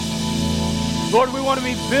Lord, we want to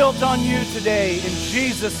be built on you today in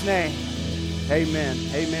Jesus' name. Amen.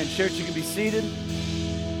 Amen. Church, you can be seated.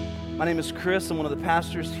 My name is Chris. I'm one of the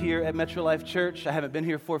pastors here at Metro Life Church. I haven't been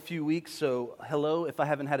here for a few weeks, so hello. If I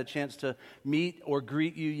haven't had a chance to meet or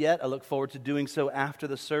greet you yet, I look forward to doing so after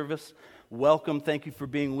the service. Welcome. Thank you for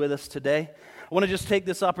being with us today. I want to just take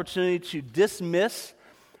this opportunity to dismiss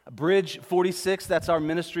Bridge 46. That's our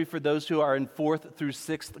ministry for those who are in 4th through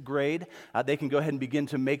 6th grade. They can go ahead and begin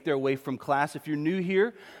to make their way from class. If you're new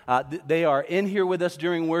here, they are in here with us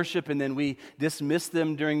during worship, and then we dismiss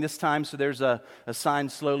them during this time. So there's a sign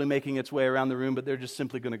slowly making its way around the room, but they're just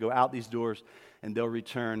simply going to go out these doors, and they'll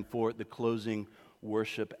return for the closing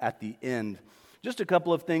worship at the end. Just a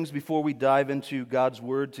couple of things before we dive into God's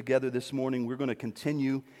Word together this morning. We're going to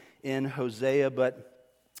continue in Hosea, but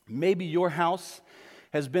maybe your house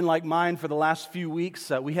has been like mine for the last few weeks.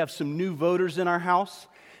 We have some new voters in our house,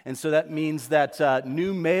 and so that means that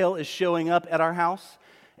new mail is showing up at our house,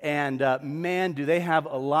 and man, do they have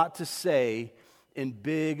a lot to say in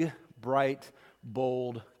big, bright,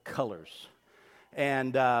 bold colors.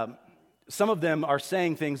 And some of them are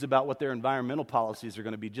saying things about what their environmental policies are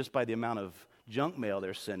going to be just by the amount of junk mail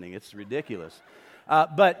they're sending. It's ridiculous.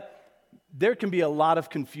 But there can be a lot of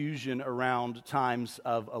confusion around times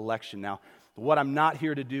of election. Now, what I'm not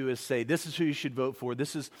here to do is say, this is who you should vote for.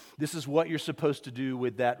 This is what you're supposed to do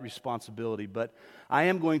with that responsibility. But I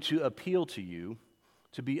am going to appeal to you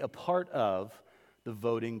to be a part of the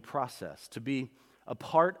voting process, to be a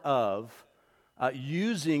part of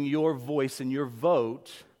using your voice and your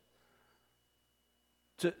vote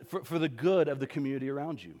for the good of the community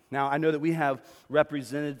around you. Now, I know that we have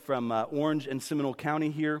represented from Orange and Seminole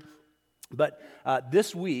County here, but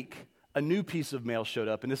this week, a new piece of mail showed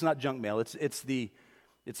up, and it's not junk mail.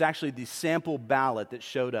 It's actually the sample ballot that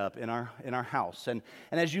showed up in our house. And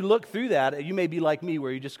as you look through that, you may be like me,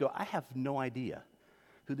 where you just go, I have no idea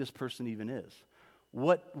who this person even is.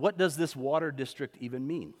 What does this water district even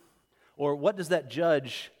mean? Or what does that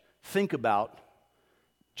judge think about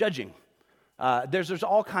judging? There's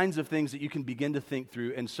all kinds of things that you can begin to think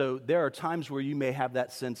through, and so there are times where you may have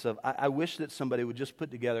that sense of, I wish that somebody would just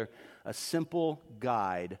put together a simple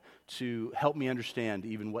guide to help me understand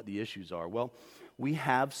even what the issues are. Well, we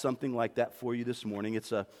have something like that for you this morning.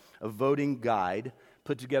 It's a voting guide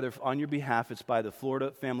put together on your behalf. It's by the Florida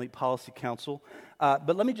Family Policy Council.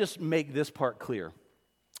 But let me just make this part clear.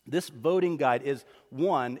 This voting guide is,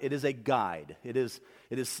 one, it is a guide. It is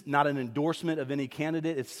not an endorsement of any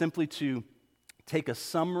candidate. It's simply to take a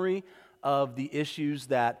summary of the issues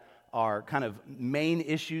that are kind of main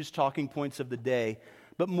issues, talking points of the day.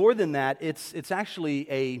 But more than that, it's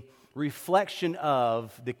actually a reflection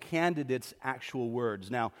of the candidate's actual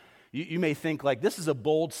words. Now, you may think like, this is a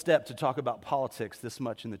bold step to talk about politics this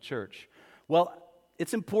much in the church. Well,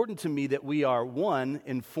 it's important to me that we are, one,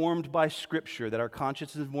 informed by Scripture, that our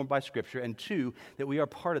conscience is informed by Scripture, and two, that we are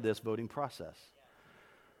part of this voting process.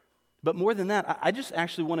 But more than that, I just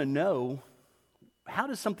actually want to know, how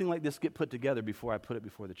does something like this get put together before I put it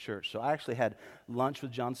before the church? So I actually had lunch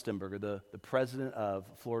with John Stemberger, the president of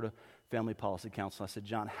Florida Family Policy Council. I said,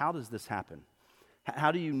 John, how does this happen?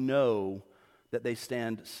 How do you know that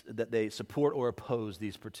they support or oppose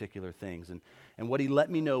these particular things? And what he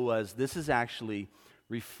let me know was, this is actually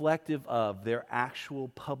reflective of their actual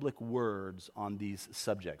public words on these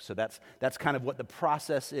subjects. So that's kind of what the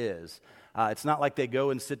process is. It's not like they go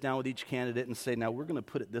and sit down with each candidate and say, now we're going to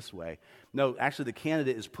put it this way. No, actually the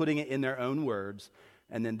candidate is putting it in their own words,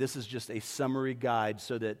 and then this is just a summary guide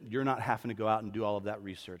so that you're not having to go out and do all of that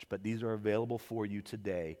research. But these are available for you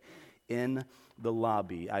today in the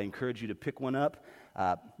lobby. I encourage you to pick one up.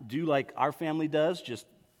 Do like our family does, just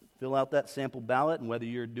fill out that sample ballot, and whether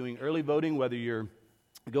you're doing early voting, whether you're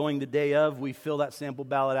going the day of, we fill that sample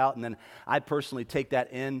ballot out, and then I personally take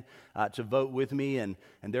that in to vote with me, and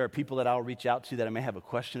there are people that I'll reach out to that I may have a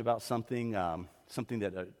question about something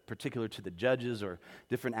that particular to the judges or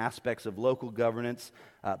different aspects of local governance,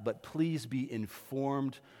 but please be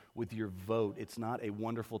informed with your vote. It's not a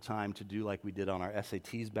wonderful time to do like we did on our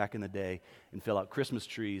SATs back in the day and fill out Christmas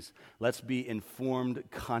trees. Let's be informed,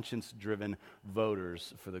 conscience-driven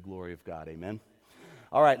voters for the glory of God. Amen?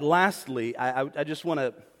 All right, lastly, I just want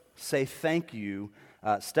to say thank you.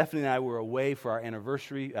 Stephanie and I were away for our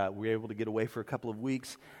anniversary. We were able to get away for a couple of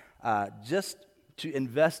weeks just to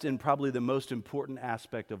invest in probably the most important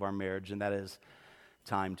aspect of our marriage, and that is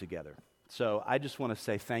time together. So I just want to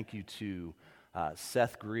say thank you to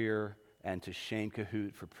Seth Greer and to Shane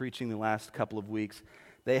Cahoot for preaching the last couple of weeks.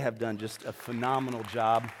 They have done just a phenomenal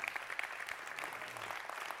job.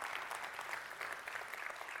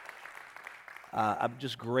 I'm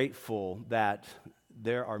just grateful that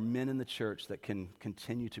there are men in the church that can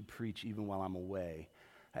continue to preach even while I'm away.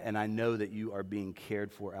 And I know that you are being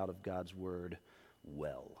cared for out of God's word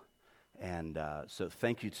well. And so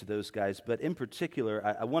thank you to those guys. But in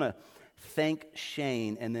particular, I want to thank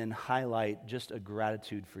Shane and then highlight just a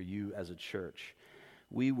gratitude for you as a church.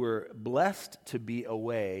 We were blessed to be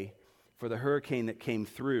away for the hurricane that came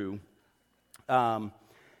through.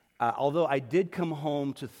 Although I did come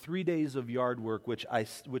home to 3 days of yard work, which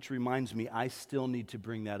reminds me, I still need to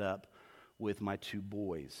bring that up with my 2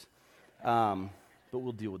 boys. But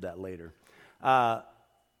we'll deal with that later. I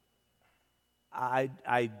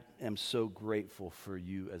am so grateful for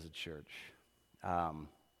you as a church.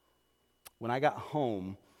 When I got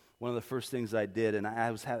home, one of the first things I did, and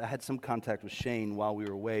I had some contact with Shane while we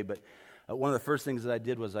were away, but one of the first things that I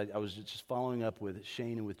did was I was just following up with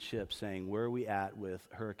Shane and with Chip, saying, where are we at with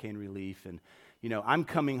hurricane relief? And, I'm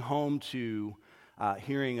coming home to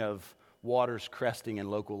hearing of waters cresting in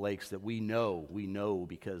local lakes that we know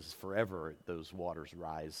because forever those waters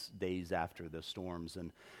rise days after the storms.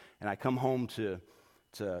 And I come home to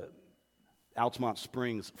Altamont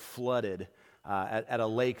Springs flooded at a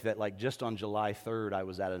lake that, like, just on July 3rd I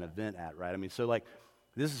was at an event at, right? I mean, so, like,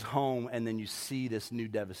 this is home, and then you see this new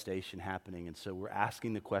devastation happening. And so we're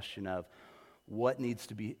asking the question of what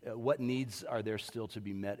needs are there still to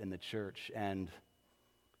be met in the church? And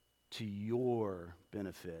to your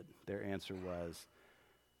benefit, their answer was,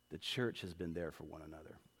 the church has been there for one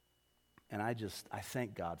another. And I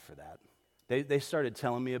thank God for that. They started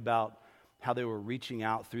telling me about how they were reaching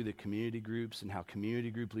out through the community groups and how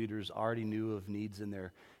community group leaders already knew of needs in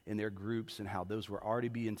their groups and how those were already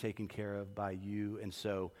being taken care of by you. And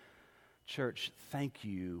so, church, thank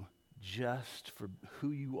you just for who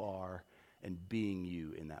you are and being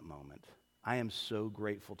you in that moment. I am so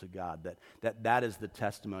grateful to God that is the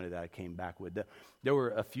testimony that I came back with. There were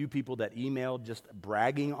a few people that emailed just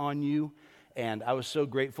bragging on you, and I was so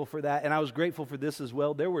grateful for that. And I was grateful for this as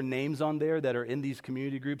well. There were names on there that are in these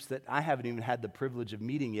community groups that I haven't even had the privilege of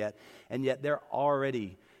meeting yet, and yet they're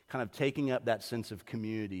already kind of taking up that sense of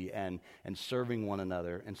community and serving one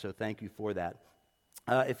another. And so thank you for that.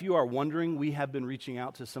 If you are wondering, we have been reaching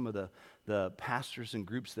out to some of the pastors and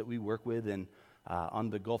groups that we work with on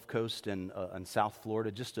the Gulf Coast and South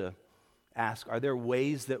Florida, just to ask, are there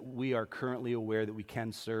ways that we are currently aware that we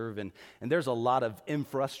can serve? And there's a lot of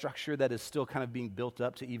infrastructure that is still kind of being built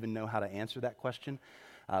up to even know how to answer that question.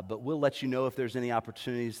 But we'll let you know if there's any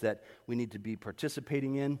opportunities that we need to be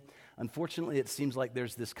participating in. Unfortunately, it seems like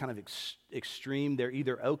there's this kind of extreme, they're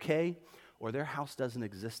either okay or their house doesn't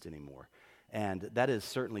exist anymore. And that is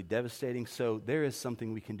certainly devastating. So there is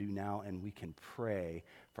something we can do now, and we can pray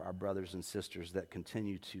for our brothers and sisters that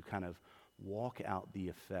continue to kind of walk out the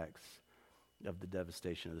effects of the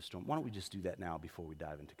devastation of the storm. Why don't we just do that now before we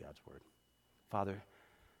dive into God's word? Father,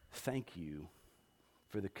 thank you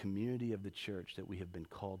for the community of the church that we have been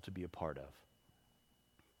called to be a part of.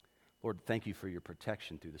 Lord, thank you for your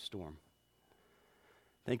protection through the storm.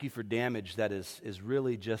 Thank you for damage that is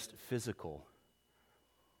really just physical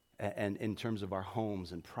and in terms of our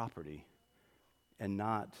homes and property, and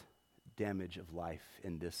not damage of life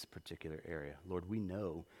in this particular area. Lord, we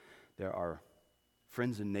know there are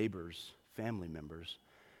friends and neighbors, family members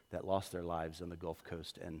that lost their lives on the Gulf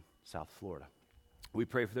Coast and South Florida. We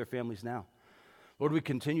pray for their families now. Lord, we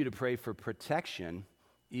continue to pray for protection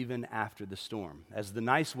even after the storm. As the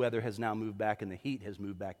nice weather has now moved back and the heat has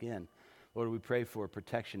moved back in, Lord, we pray for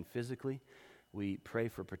protection physically. We pray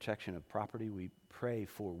for protection of property. We pray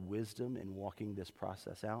for wisdom in walking this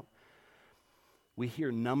process out. We hear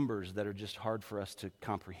numbers that are just hard for us to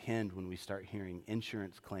comprehend when we start hearing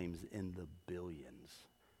insurance claims in the billions.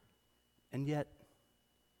 And yet,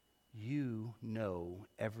 you know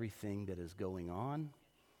everything that is going on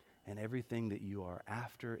and everything that you are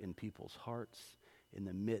after in people's hearts in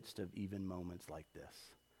the midst of even moments like this.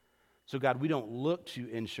 So God, we don't look to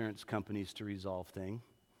insurance companies to resolve things.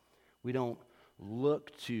 We don't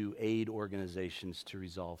look to aid organizations to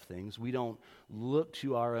resolve things. We don't look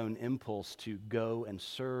to our own impulse to go and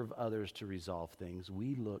serve others to resolve things.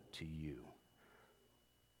 We look to you.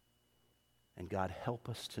 And God, help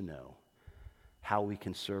us to know how we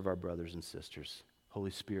can serve our brothers and sisters. Holy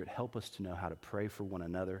Spirit, help us to know how to pray for one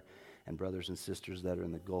another and brothers and sisters that are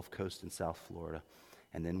in the Gulf Coast and South Florida.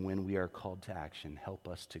 And then when we are called to action, help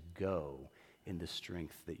us to go in the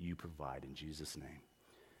strength that you provide. In Jesus'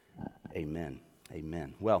 name, amen.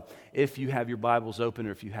 Amen. Well, if you have your Bibles open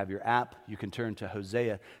or if you have your app, you can turn to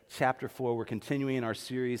Hosea chapter 4. We're continuing in our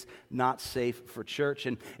series, Not Safe for Church.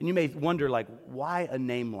 And you may wonder, like, why a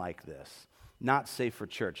name like this? not safe for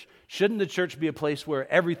church. Shouldn't the church be a place where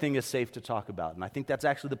everything is safe to talk about? And I think that's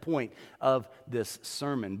actually the point of this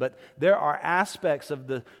sermon. But there are aspects of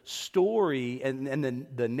the story and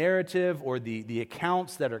the narrative or the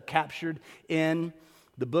accounts that are captured in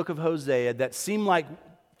the book of Hosea that seem like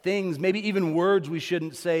things, maybe even words we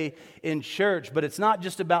shouldn't say in church. But it's not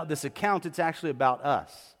just about this account, it's actually about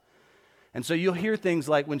us. And so you'll hear things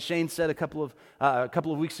like when Shane said a couple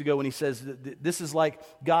of weeks ago when he says this is like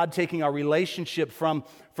God taking our relationship from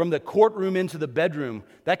the courtroom into the bedroom.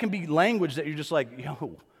 That can be language that you're just like,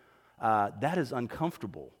 that is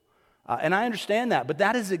uncomfortable. And I understand that, but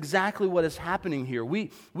that is exactly what is happening here. We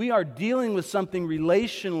are dealing with something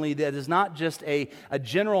relationally that is not just a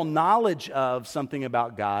general knowledge of something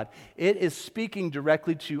about God. It is speaking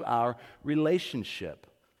directly to our relationship.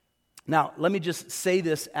 Now, let me just say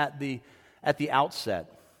this at the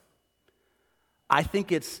outset. I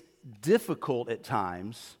think it's difficult at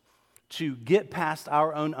times to get past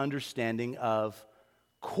our own understanding of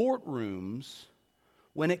courtrooms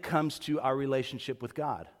when it comes to our relationship with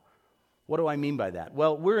God. What do I mean by that?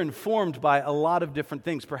 Well, we're informed by a lot of different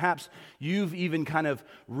things. Perhaps you've even kind of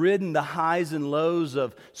ridden the highs and lows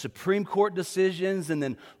of Supreme Court decisions and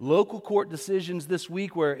then local court decisions this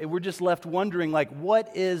week where we're just left wondering, like,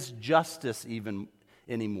 what is justice even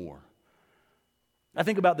anymore? I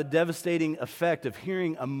think about the devastating effect of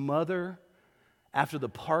hearing a mother after the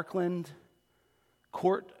Parkland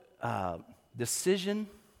court decision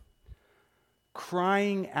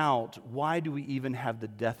crying out, why do we even have the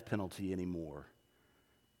death penalty anymore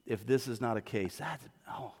if this is not a case? That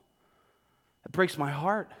breaks my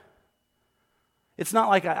heart. It's not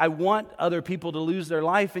like I want other people to lose their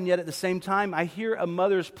life, and yet at the same time, I hear a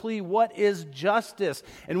mother's plea, what is justice?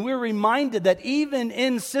 And we're reminded that even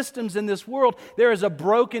in systems in this world, there is a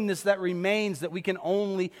brokenness that remains that we can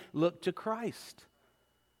only look to Christ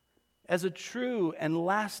as a true and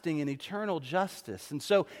lasting and eternal justice. And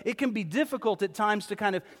so it can be difficult at times to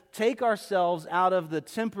kind of take ourselves out of the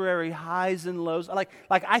temporary highs and lows. Like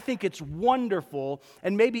I think it's wonderful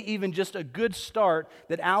and maybe even just a good start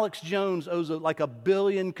that Alex Jones owes like $1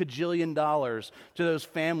 billion kajillion to those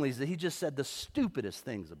families that he just said the stupidest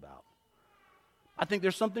things about. I think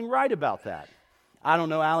there's something right about that. I don't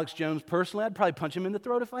know Alex Jones personally. I'd probably punch him in the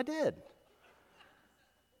throat if I did.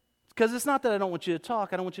 Because it's not that I don't want you to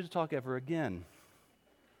talk. I don't want you to talk ever again.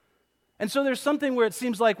 And so there's something where it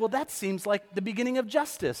seems like, well, that seems like the beginning of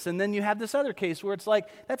justice. And then you have this other case where it's like,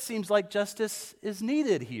 that seems like justice is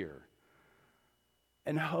needed here.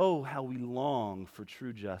 And oh, how we long for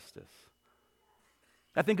true justice.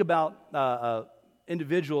 I think about an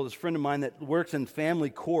individual, this friend of mine that works in family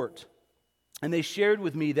court. And they shared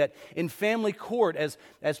with me that in family court, as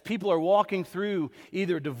people are walking through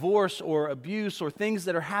either divorce or abuse or things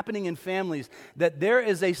that are happening in families, that there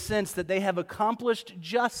is a sense that they have accomplished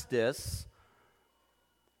justice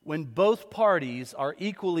when both parties are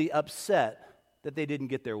equally upset that they didn't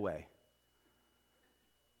get their way.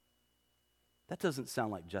 That doesn't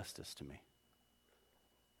sound like justice to me.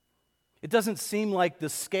 It doesn't seem like the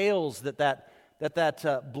scales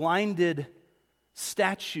that blinded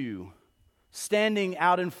statue standing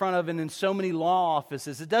out in front of and in so many law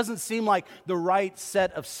offices, it doesn't seem like the right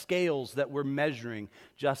set of scales that we're measuring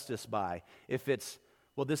justice by. If it's,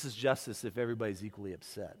 well, this is justice if everybody's equally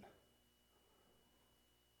upset.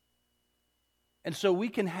 And so we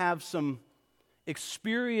can have some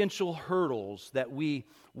experiential hurdles that we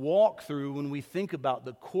walk through when we think about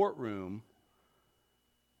the courtroom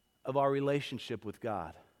of our relationship with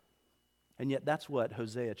God. And yet that's what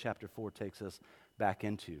Hosea chapter 4 takes us back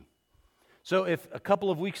into. So if a couple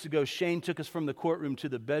of weeks ago Shane took us from the courtroom to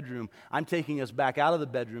the bedroom, I'm taking us back out of the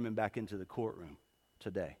bedroom and back into the courtroom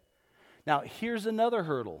today. Now, here's another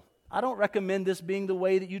hurdle. I don't recommend this being the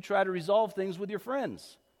way that you try to resolve things with your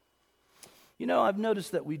friends. You know, I've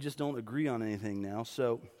noticed that we just don't agree on anything now,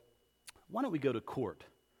 so why don't we go to court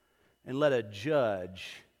and let a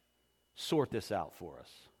judge sort this out for us?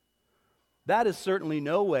 That is certainly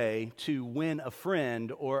no way to win a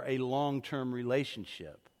friend or a long-term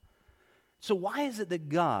relationship. So why is it that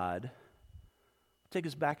God will take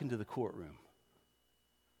us back into the courtroom?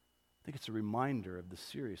 I think it's a reminder of the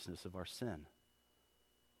seriousness of our sin.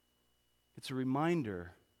 It's a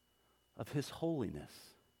reminder of His holiness.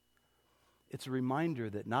 It's a reminder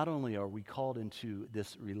that not only are we called into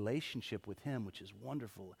this relationship with Him, which is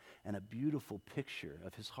wonderful and a beautiful picture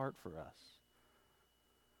of His heart for us,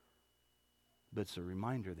 but it's a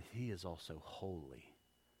reminder that He is also holy,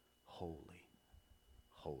 holy,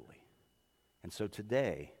 holy. And so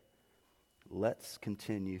today, let's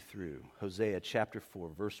continue through Hosea chapter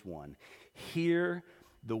 4, verse 1. Hear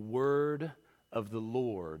the word of the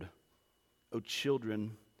Lord, O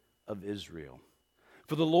children of Israel.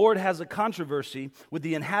 For the Lord has a controversy with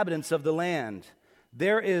the inhabitants of the land.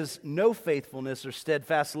 There is no faithfulness or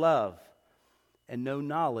steadfast love, and no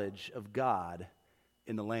knowledge of God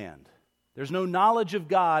in the land. There's no knowledge of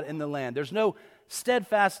God in the land. There's no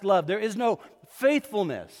steadfast love. There is no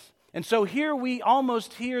faithfulness. And so here we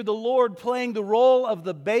almost hear the Lord playing the role of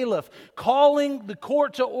the bailiff, calling the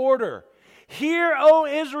court to order. Hear, O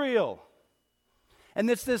Israel. And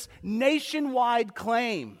it's this nationwide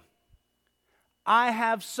claim. I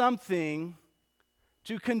have something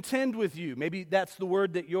to contend with you. Maybe that's the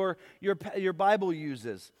word that your Bible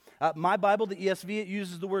uses. My Bible, the ESV, it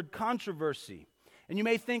uses the word controversy. And you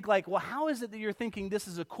may think like, well, how is it that you're thinking this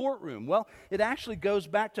is a courtroom? Well, it actually goes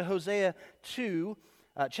back to Hosea 2,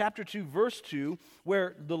 chapter 2, verse 2,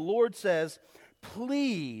 where the Lord says,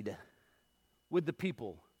 plead with the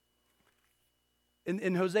people.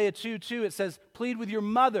 In Hosea 2:2, it says, plead with your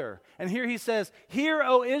mother. And here he says, hear,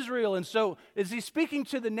 O Israel. And so is he speaking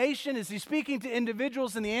to the nation? Is he speaking to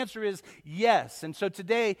individuals? And the answer is yes. And so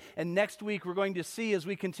today and next week, we're going to see as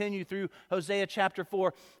we continue through Hosea chapter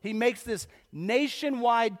 4, he makes this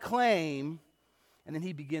nationwide claim, and then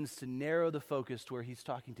he begins to narrow the focus to where he's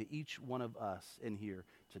talking to each one of us in here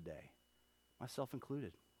today, myself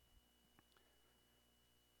included.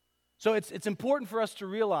 So it's important for us to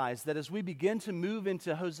realize that as we begin to move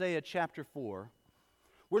into Hosea chapter 4,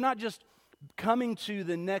 we're not just coming to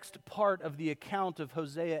the next part of the account of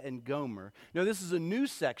Hosea and Gomer. No, this is a new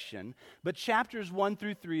section, but chapters 1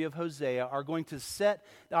 through 3 of Hosea are going to set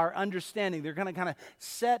our understanding. They're going to kind of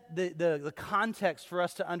set the context for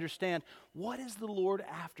us to understand what is the Lord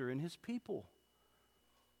after in his people.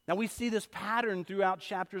 Now, we see this pattern throughout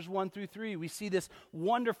chapters 1 through 3. We see this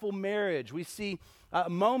wonderful marriage. We see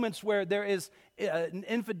moments where there is an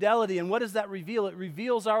infidelity. And what does that reveal? It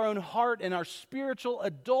reveals our own heart and our spiritual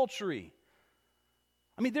adultery.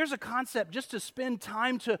 I mean, there's a concept just to spend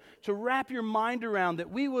time to wrap your mind around that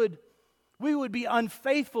we would be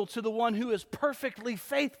unfaithful to the one who is perfectly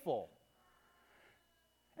faithful.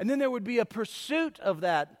 And then there would be a pursuit of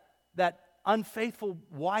that unfaithful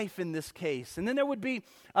wife in this case. And then there would be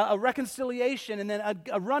a reconciliation and then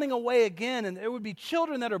a running away again. And there would be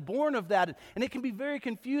children that are born of that. And it can be very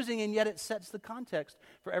confusing, and yet it sets the context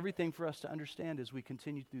for everything for us to understand as we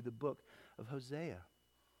continue through the book of Hosea.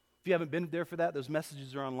 If you haven't been there for that, those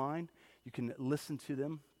messages are online. You can listen to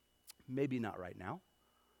them. Maybe not right now.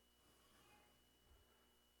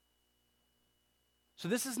 So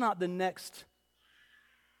this is not the next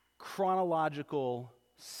chronological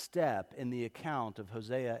step in the account of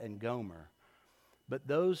Hosea and Gomer, but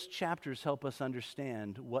those chapters help us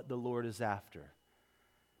understand what the Lord is after.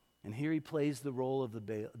 And here he plays the role of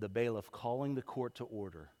the bailiff, calling the court to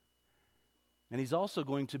order. And he's also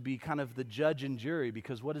going to be kind of the judge and jury,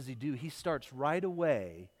 because what does he do? He starts right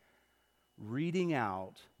away reading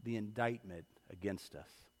out the indictment against us.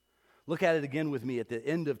 Look at it again with me at the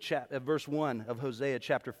end of verse 1 of Hosea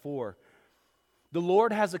chapter 4. The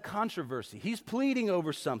Lord has a controversy. He's pleading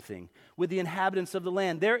over something with the inhabitants of the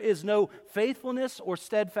land. There is no faithfulness or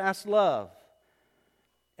steadfast love,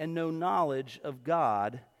 and no knowledge of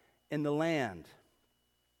God in the land.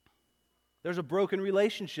 There's a broken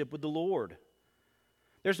relationship with the Lord.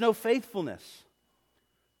 There's no faithfulness.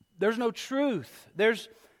 There's no truth. There's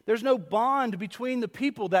no bond between the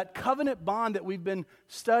people. That covenant bond that we've been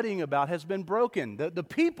studying about has been broken. The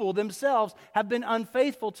people themselves have been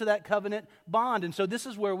unfaithful to that covenant bond. And so this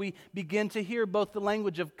is where we begin to hear both the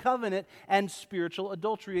language of covenant and spiritual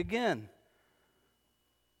adultery again.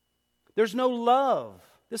 There's no love.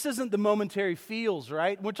 This isn't the momentary feels,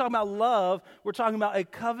 right? When we're talking about love, we're talking about a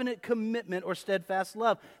covenant commitment or steadfast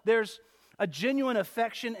love. There's a genuine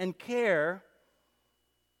affection and care.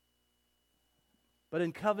 But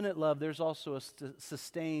in covenant love, there's also a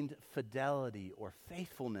sustained fidelity or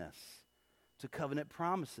faithfulness to covenant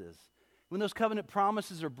promises. When those covenant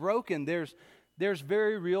promises are broken, there's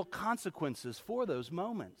very real consequences for those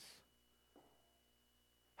moments.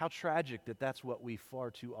 How tragic that that's what we far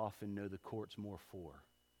too often know the courts more for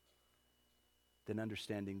than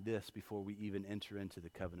understanding this before we even enter into the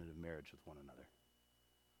covenant of marriage with one another.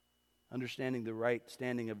 Understanding the right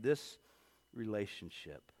standing of this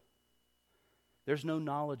relationship. There's no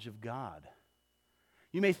knowledge of God.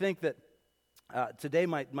 You may think that today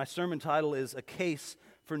my sermon title is A Case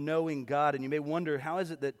for Knowing God, and you may wonder, how is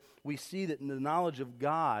it that we see that the knowledge of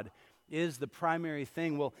God is the primary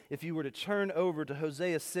thing? Well, if you were to turn over to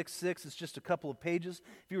Hosea 6:6, it's just a couple of pages.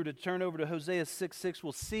 If you were to turn over to Hosea 6:6,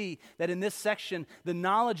 we'll see that in this section, the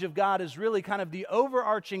knowledge of God is really kind of the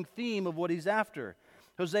overarching theme of what he's after.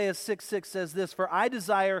 Hosea 6:6 says this, "For I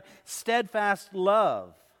desire steadfast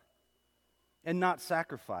love and not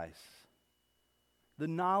sacrifice. The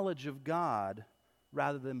knowledge of God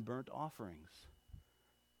rather than burnt offerings.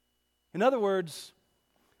 In other words,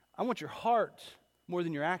 I want your heart more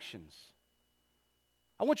than your actions.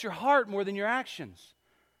 I want your heart more than your actions.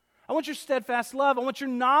 I want your steadfast love. I want your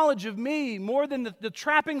knowledge of me more than the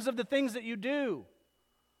trappings of the things that you do.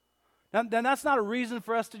 Now, that's not a reason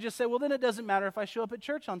for us to just say, well, then it doesn't matter if I show up at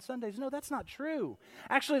church on Sundays. No, that's not true.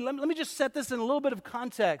 Actually, let me just set this in a little bit of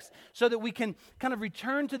context so that we can kind of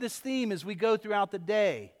return to this theme as we go throughout the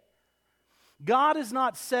day. God is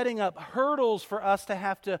not setting up hurdles for us to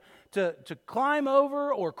have to climb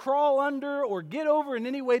over or crawl under or get over in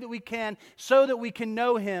any way that we can so that we can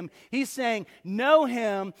know Him. He's saying, know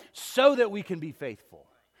Him so that we can be faithful.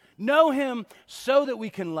 Know Him so that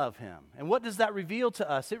we can love Him. And what does that reveal to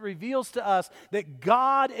us? It reveals to us that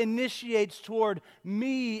God initiates toward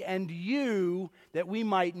me and you that we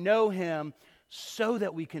might know Him so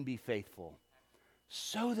that we can be faithful,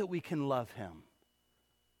 so that we can love Him.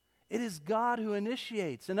 It is God who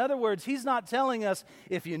initiates. In other words, He's not telling us,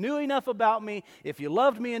 if you knew enough about me, if you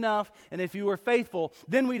loved me enough, and if you were faithful,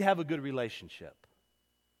 then we'd have a good relationship.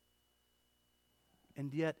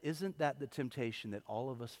 And yet, isn't that the temptation that all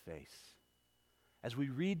of us face? As we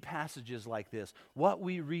read passages like this, what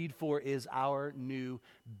we read for is our new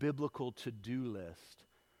biblical to-do list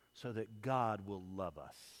so that God will love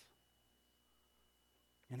us.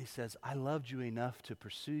 And He says, I loved you enough to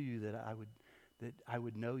pursue you that I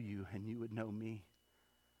would know you and you would know me.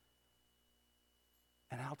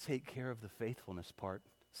 And I'll take care of the faithfulness part.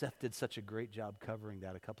 Seth did such a great job covering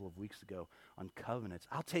that a couple of weeks ago on covenants.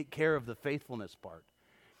 I'll take care of the faithfulness part.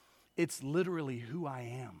 It's literally who I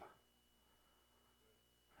am.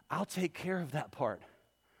 I'll take care of that part.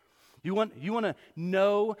 You want to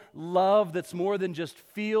know love that's more than just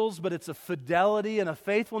feels, but it's a fidelity and a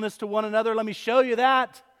faithfulness to one another? Let me show you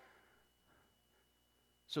that.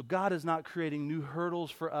 So God is not creating new hurdles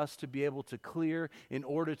for us to be able to clear in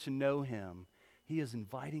order to know Him. He is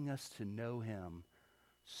inviting us to know Him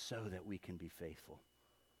so that we can be faithful.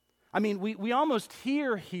 I mean, we almost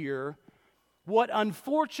hear here what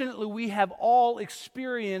unfortunately we have all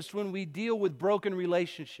experienced when we deal with broken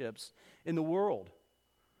relationships in the world.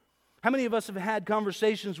 How many of us have had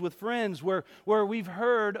conversations with friends where we've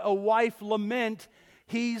heard a wife lament,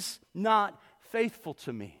 he's not faithful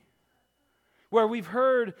to me? Where we've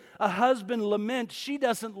heard a husband lament, she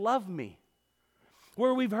doesn't love me?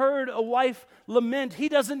 Where we've heard a wife lament, he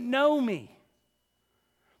doesn't know me?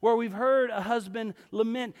 Where we've heard a husband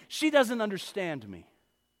lament, she doesn't understand me?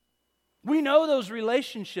 We know those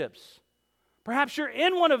relationships. Perhaps you're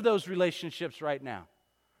in one of those relationships right now.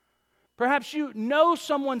 Perhaps you know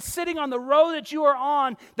someone sitting on the row that you are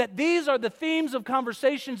on, that these are the themes of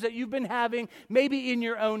conversations that you've been having, maybe in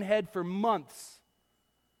your own head for months.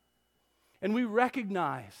 And we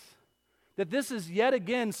recognize that this is yet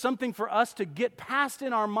again something for us to get past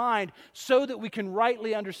in our mind so that we can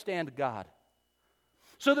rightly understand God,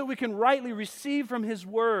 so that we can rightly receive from His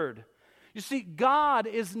Word. You see, God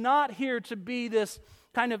is not here to be this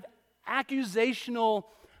kind of accusational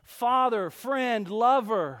father, friend,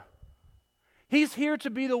 lover. He's here to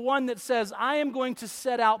be the one that says, I am going to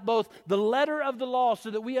set out both the letter of the law so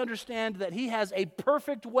that we understand that He has a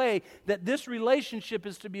perfect way that this relationship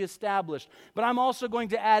is to be established. But I'm also going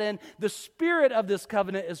to add in the spirit of this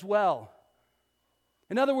covenant as well.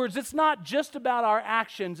 In other words, it's not just about our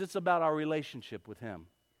actions, it's about our relationship with Him.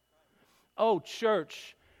 Oh,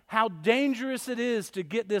 church, how dangerous it is to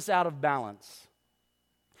get this out of balance.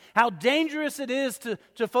 How dangerous it is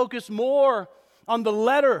to focus more on the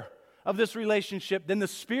letter of this relationship than the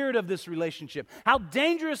spirit of this relationship. How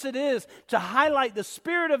dangerous it is to highlight the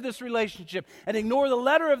spirit of this relationship and ignore the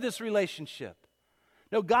letter of this relationship.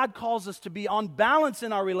 No, God calls us to be on balance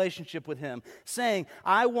in our relationship with Him, saying,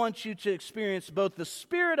 I want you to experience both the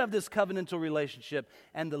spirit of this covenantal relationship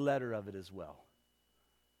and the letter of it as well.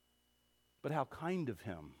 But how kind of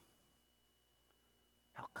Him,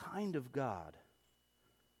 how kind of God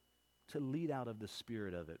to lead out of the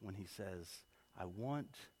spirit of it when He says, I want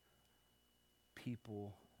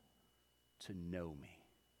people to know me.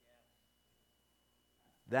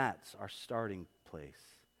 That's our starting place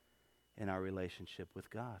in our relationship with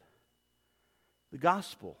God. The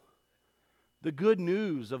gospel, the good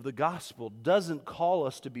news of the gospel doesn't call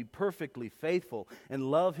us to be perfectly faithful and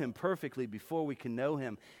love Him perfectly before we can know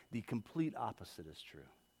Him. The complete opposite is true.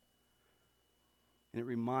 And it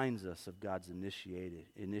reminds us of God's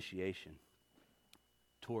initiation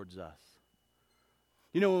towards us.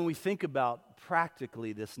 You know, when we think about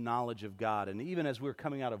practically this knowledge of God, and even as we're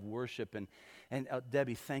coming out of worship, and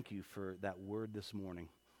Debbie, thank you for that word this morning.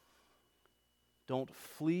 Don't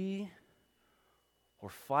flee or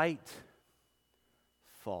fight,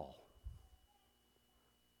 fall.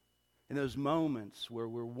 In those moments where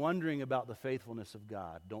we're wondering about the faithfulness of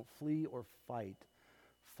God, don't flee or fight,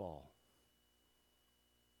 fall.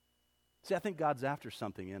 See, I think God's after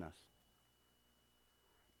something in us.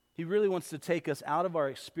 He really wants to take us out of our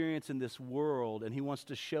experience in this world, and He wants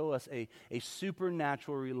to show us a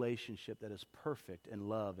supernatural relationship that is perfect in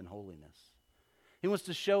love and holiness. He wants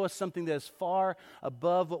to show us something that is far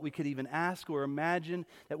above what we could even ask or imagine,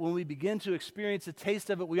 that when we begin to experience a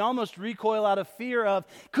taste of it, we almost recoil out of fear of,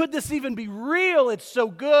 could this even be real? It's so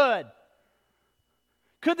good.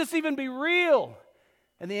 Could this even be real?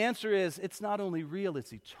 And the answer is, it's not only real,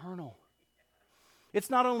 it's eternal. It's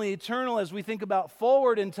not only eternal as we think about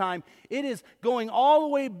forward in time, it is going all the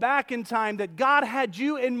way back in time that God had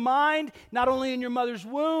you in mind, not only in your mother's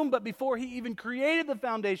womb, but before He even created the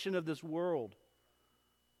foundation of this world.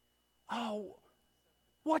 Oh,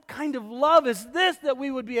 what kind of love is this that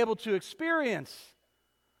we would be able to experience?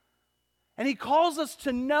 And He calls us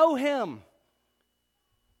to know Him.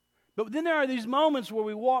 But then there are these moments where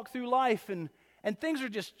we walk through life and things are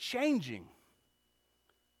just changing.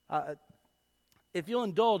 If you'll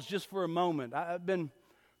indulge just for a moment, I've been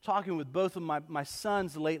talking with both of my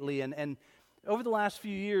sons lately, and over the last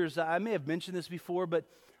few years, I may have mentioned this before, but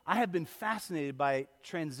I have been fascinated by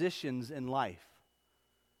transitions in life.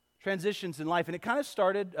 Transitions in life. And it kind of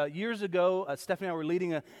started years ago. Stephanie and I were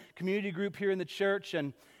leading a community group here in the church,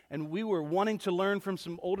 and we were wanting to learn from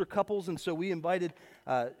some older couples, and so we invited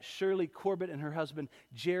Shirley Corbett and her husband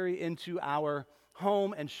Jerry into our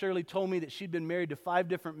home, and Shirley told me that she'd been married to 5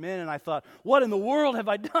 different men, and I thought, what in the world have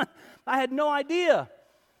I done? I had no idea.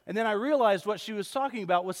 And then I realized what she was talking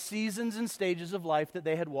about was seasons and stages of life that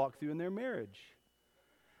they had walked through in their marriage.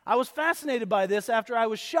 I was fascinated by this after I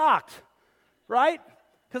was shocked, right?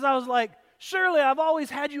 Because I was like, Shirley, I've always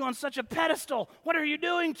had you on such a pedestal. What are you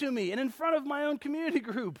doing to me? And in front of my own community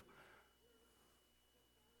group.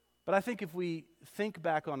 But I think if we think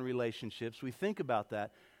back on relationships, we think about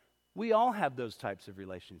that, we all have those types of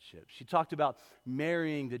relationships. She talked about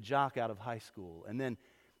marrying the jock out of high school, and then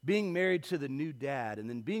being married to the new dad, and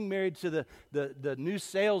then being married to the new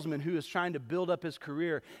salesman who is trying to build up his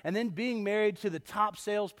career, and then being married to the top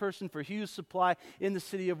salesperson for Hughes Supply in the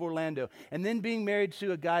city of Orlando, and then being married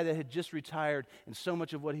to a guy that had just retired, and so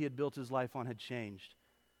much of what he had built his life on had changed.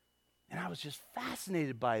 And I was just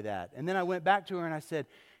fascinated by that. And then I went back to her and I said,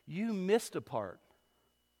 you missed a part.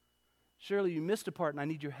 Shirley, you missed a part, and I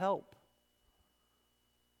need your help.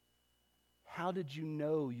 How did you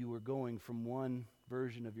know you were going from one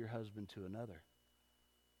version of your husband to another?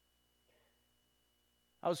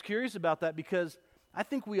 I was curious about that because I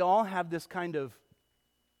think we all have this kind of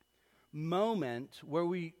moment where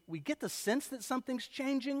we get the sense that something's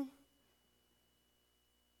changing,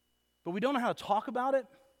 but we don't know how to talk about it.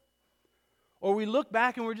 Or we look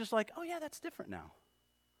back and we're just like, oh yeah, that's different now.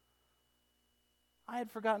 I had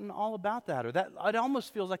forgotten all about that, or that it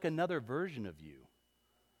almost feels like another version of you.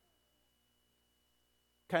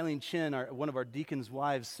 Kylene Chin, one of our deacons'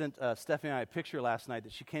 wives, sent Stephanie and I a picture last night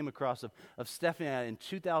that she came across of Stephanie and I in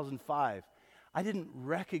 2005. I didn't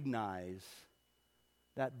recognize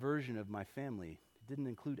that version of my family. It didn't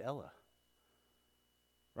include Ella.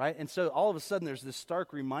 Right? And so all of a sudden there's this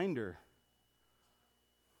stark reminder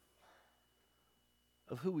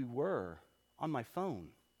of who we were on my phone.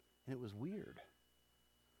 And it was weird.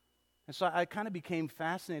 And so I kind of became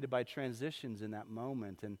fascinated by transitions in that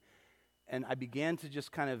moment. And I began to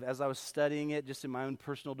just kind of, as I was studying it, just in my own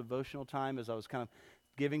personal devotional time, as I was kind of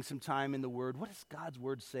giving some time in the Word, what does God's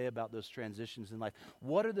Word say about those transitions in life?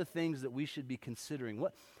 What are the things that we should be considering?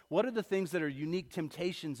 What are the things that are unique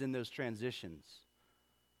temptations in those transitions?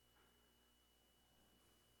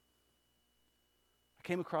 I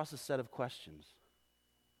came across a set of questions,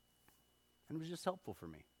 and it was just helpful for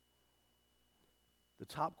me. The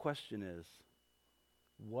top question is,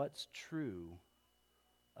 what's true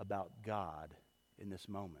about God in this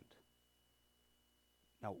moment?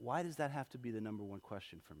 Now, why does that have to be the number one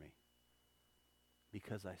question for me?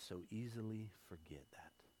 Because I so easily forget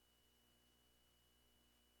that.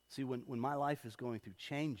 See, when my life is going through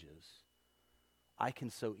changes, I can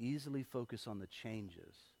so easily focus on the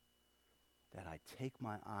changes that I take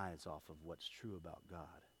my eyes off of what's true about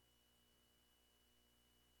God.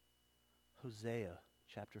 Hosea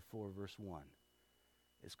chapter 4, verse 1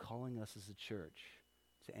 is calling us as a church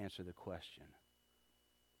to answer the question,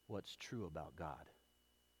 what's true about God?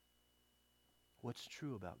 What's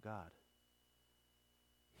true about God?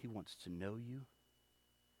 He wants to know you,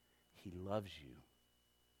 He loves you,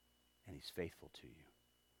 and He's faithful to you.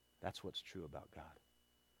 That's what's true about God.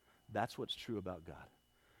 That's what's true about God.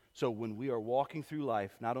 So when we are walking through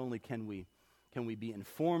life, not only can we be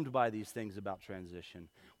informed by these things about transition,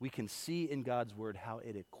 we can see in God's Word how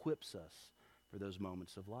it equips us for those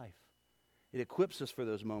moments of life. It equips us for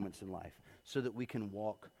those moments in life so that we can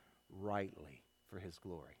walk rightly for His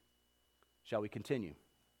glory. Shall we continue?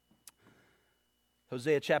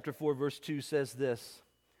 Hosea chapter 4 verse 2 says this,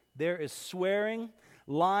 "There is swearing,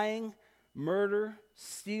 lying, murder,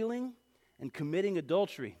 stealing, and committing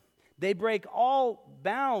adultery. They break all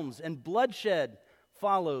bounds, and bloodshed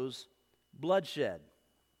follows bloodshed."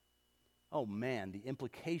 Oh man, the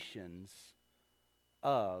implications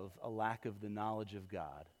of a lack of the knowledge of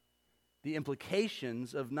God, the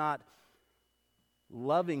implications of not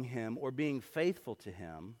loving Him or being faithful to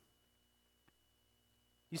Him.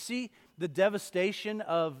 You see the devastation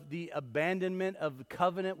of the abandonment of the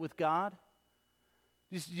covenant with God?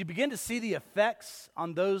 You begin to see the effects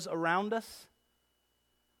on those around us?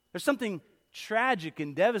 There's something tragic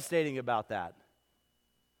and devastating about that.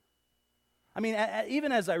 I mean,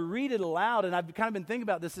 even as I read it aloud, and I've kind of been thinking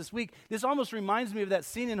about this week, this almost reminds me of that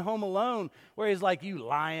scene in Home Alone where he's like, "You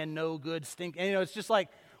lying, no good, stink." And it's just like,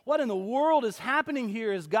 what in the world is happening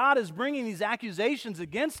here as God is bringing these accusations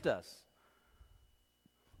against us?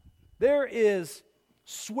 There is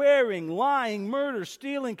swearing, lying, murder,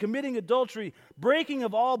 stealing, committing adultery, breaking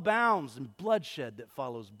of all bounds, and bloodshed that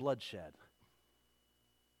follows bloodshed.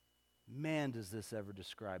 Man, does this ever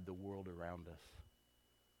describe the world around us.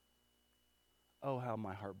 Oh, how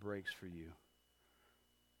my heart breaks for you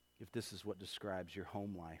if this is what describes your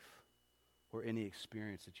home life or any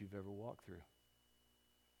experience that you've ever walked through.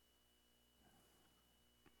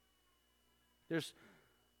 There's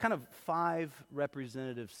kind of 5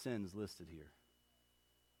 representative sins listed here.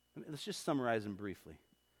 Let's just summarize them briefly.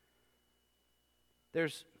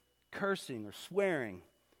 There's cursing or swearing.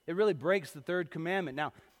 It really breaks the third commandment.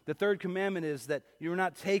 Now, the third commandment is that you're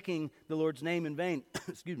not taking the Lord's name in vain.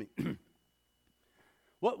 Excuse me.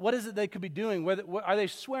 What is it they could be doing? Are they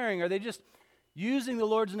swearing? Are they just using the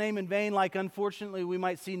Lord's name in vain, like unfortunately we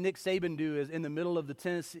might see Nick Saban do in the middle of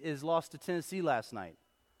his loss to Tennessee last night?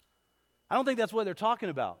 I don't think that's what they're talking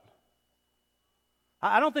about.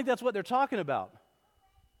 I don't think that's what they're talking about.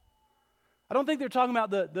 I don't think they're talking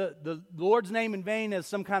about the Lord's name in vain as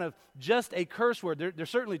some kind of just a curse word. They're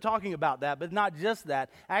certainly talking about that, but not just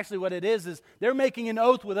that. Actually, what it is they're making an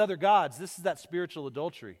oath with other gods. This is that spiritual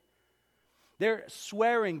adultery. They're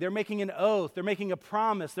swearing, they're making an oath, they're making a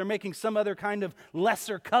promise, they're making some other kind of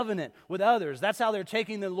lesser covenant with others. That's how they're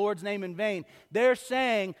taking the Lord's name in vain. They're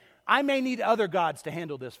saying, I may need other gods to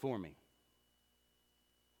handle this for me.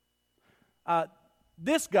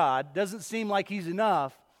 This God doesn't seem like He's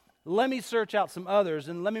enough. Let me search out some others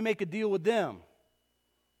and let me make a deal with them.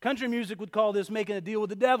 Country music would call this making a deal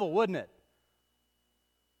with the devil, wouldn't it?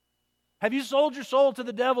 Have you sold your soul to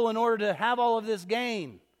the devil in order to have all of this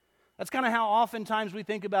gain? That's kind of how oftentimes we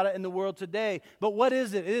think about it in the world today. But what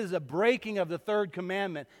is it? It is a breaking of the third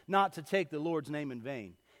commandment not to take the Lord's name in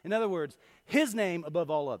vain. In other words, His name above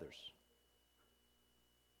all others.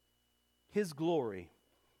 His glory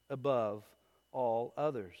above all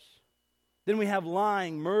others. Then we have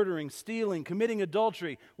lying, murdering, stealing, committing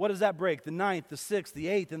adultery. What does that break? The 9th, the 6th, the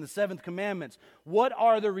 8th, and the 7th commandments. What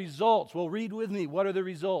are the results? Well, read with me. What are the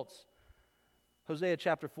results? Hosea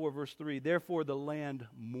chapter 4, verse 3, "Therefore the land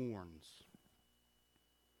mourns,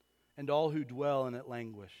 and all who dwell in it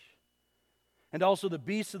languish. And also the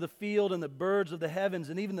beasts of the field and the birds of the heavens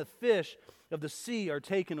and even the fish of the sea are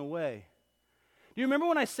taken away." Do you remember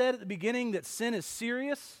when I said at the beginning that sin is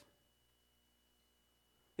serious?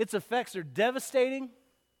 Its effects are devastating.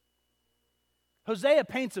 Hosea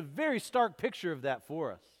paints a very stark picture of that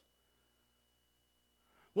for us.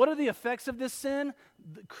 What are the effects of this sin?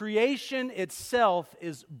 The creation itself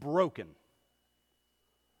is broken.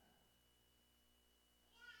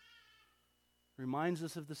 Reminds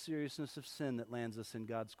us of the seriousness of sin that lands us in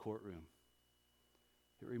God's courtroom.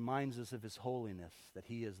 It reminds us of His holiness, that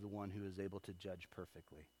He is the one who is able to judge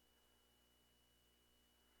perfectly.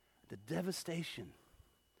 The devastation.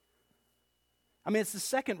 I mean, it's the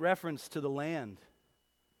second reference to the land.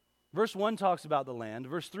 Verse 1 talks about the land.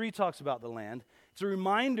 Verse 3 talks about the land. It's a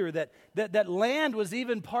reminder that land was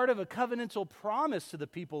even part of a covenantal promise to the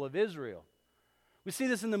people of Israel. We see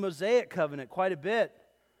this in the Mosaic covenant quite a bit.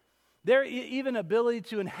 Their even ability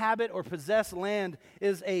to inhabit or possess land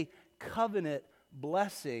is a covenant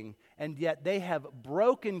blessing, and yet they have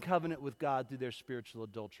broken covenant with God through their spiritual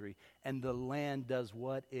adultery, and the land does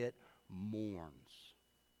what? It mourns.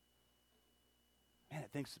 Man,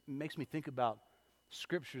 it makes me think about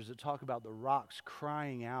scriptures that talk about the rocks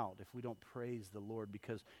crying out if we don't praise the Lord,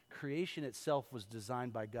 because creation itself was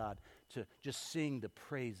designed by God to just sing the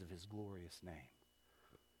praise of his glorious name.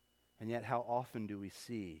 And yet how often do we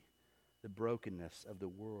see the brokenness of the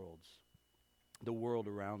world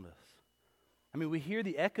around us? I mean, we hear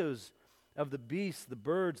the echoes of the beasts, the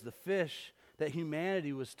birds, the fish that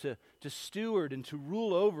humanity was to steward and to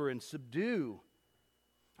rule over and subdue.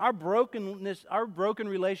 Our brokenness, our broken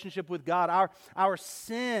relationship with God, our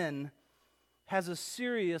sin has a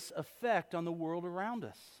serious effect on the world around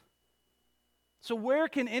us. So where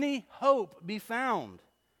can any hope be found?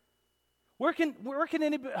 Where can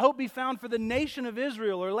any hope be found for the nation of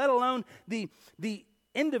Israel, or let alone the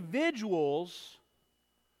individuals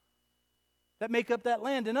that make up that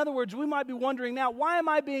land? In other words, we might be wondering now, why am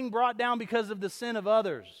I being brought down because of the sin of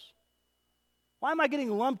others? Why am I getting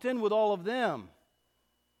lumped in with all of them?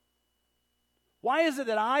 Why is it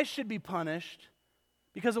that I should be punished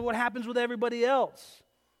because of what happens with everybody else?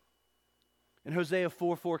 And Hosea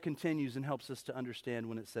 4:4 continues and helps us to understand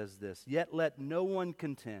when it says this: "Yet let no one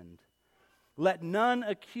contend, let none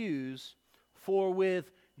accuse, for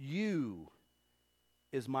with you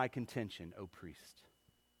is my contention, O priest.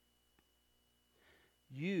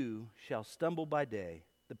 You shall stumble by day,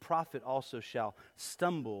 the prophet also shall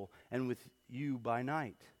stumble, and with you by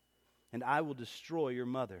night, and I will destroy your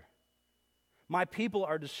mother. My people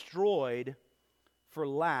are destroyed for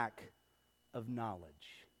lack of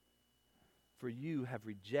knowledge. For you have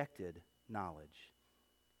rejected knowledge.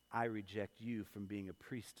 I reject you from being a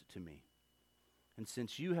priest to me. And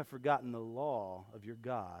since you have forgotten the law of your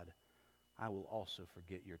God, I will also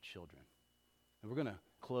forget your children." And we're going to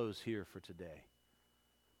close here for today.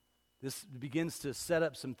 This begins to set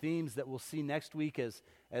up some themes that we'll see next week as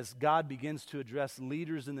God begins to address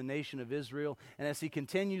leaders in the nation of Israel, and as he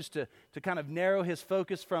continues to kind of narrow his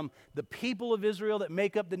focus from the people of Israel that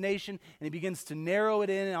make up the nation, and he begins to narrow it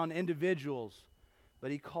in on individuals. But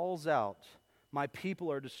he calls out, "My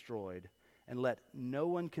people are destroyed, and let no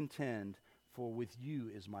one contend, for with you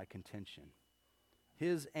is my contention."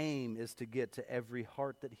 His aim is to get to every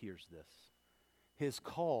heart that hears this. His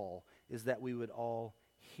call is that we would all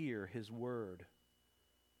hear his word.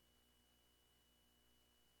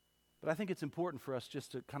 But I think it's important for us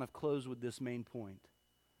just to kind of close with this main point.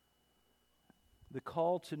 The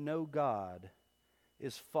call to know God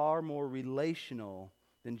is far more relational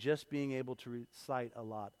than just being able to recite a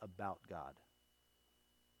lot about God.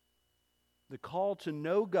 The call to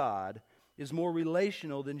know God is more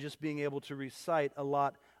relational than just being able to recite a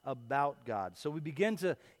lot about God. So we begin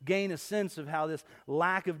to gain a sense of how this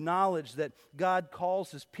lack of knowledge that God calls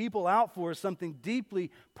his people out for is something deeply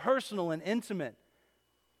personal and intimate.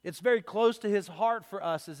 It's very close to his heart for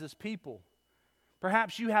us as his people.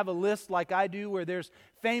 Perhaps you have a list like I do where there's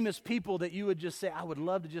famous people that you would just say, "I would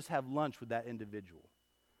love to just have lunch with that individual.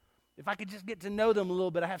 If I could just get to know them a little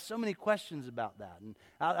bit, I have so many questions about that." And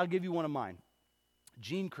I'll give you one of mine.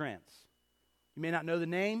 Gene Kranz. You may not know the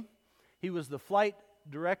name. He was the flight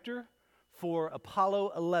director for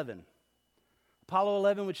Apollo 11. Apollo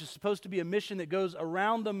 11, which is supposed to be a mission that goes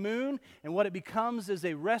around the moon, and what it becomes is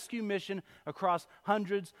a rescue mission across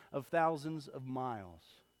hundreds of thousands of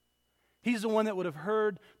miles. He's the one that would have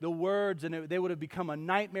heard the words, and they would have become a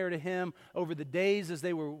nightmare to him over the days as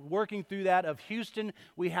they were working through that of "Houston,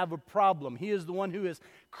 we have a problem." He is the one who is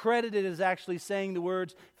credited as actually saying the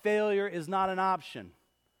words, "Failure is not an option."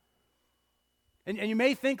 And you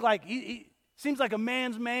may think like, he seems like a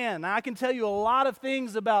man's man. Now, I can tell you a lot of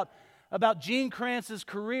things about Gene Kranz's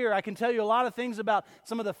career. I can tell you a lot of things about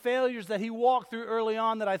some of the failures that he walked through early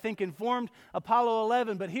on that I think informed Apollo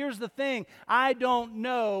 11. But here's the thing. I don't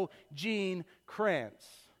know Gene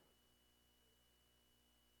Kranz.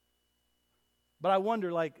 But I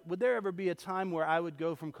wonder, would there ever be a time where I would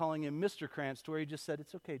go from calling him Mr. Krantz to where he just said,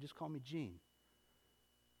 "It's okay, just call me Gene"?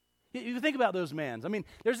 You think about those mans. I mean,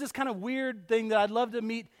 there's this kind of weird thing that I'd love to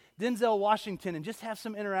meet Denzel Washington and just have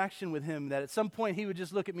some interaction with him, that at some point he would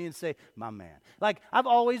just look at me and say, "My man." I've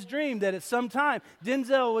always dreamed that at some time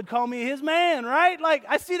Denzel would call me his man, right?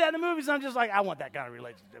 I see that in the movies and I'm just like, I want that kind of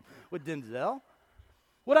relationship with Denzel.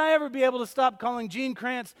 Would I ever be able to stop calling Gene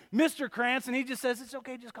Kranz Mr. Krantz and he just says, "It's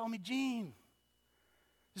okay, just call me Gene"?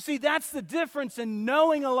 You see, that's the difference in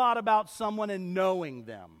knowing a lot about someone and knowing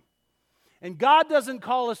them. And God doesn't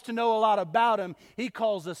call us to know a lot about him. He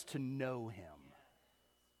calls us to know him.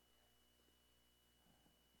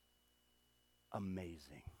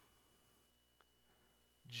 Amazing.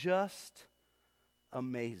 Just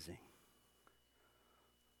amazing.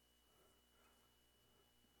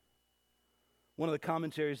 One of the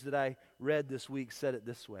commentaries that I read this week said it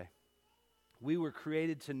this way: "We were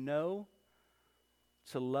created to know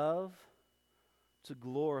to love, to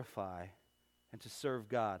glorify, and to serve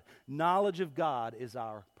God. Knowledge of God is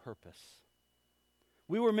our purpose.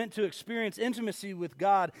 We were meant to experience intimacy with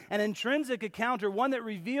God, an intrinsic encounter, one that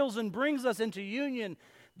reveals and brings us into union,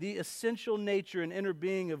 the essential nature and inner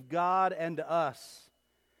being of God and us.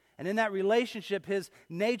 And in that relationship, His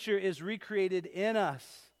nature is recreated in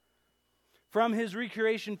us. From His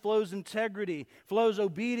recreation flows integrity, flows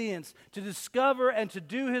obedience, to discover and to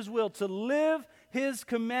do His will, to live His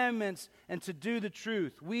commandments, and to do the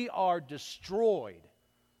truth. We are destroyed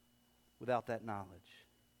without that knowledge.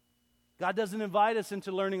 God doesn't invite us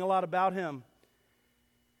into learning a lot about Him.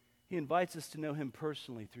 He invites us to know Him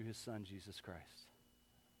personally through His Son, Jesus Christ.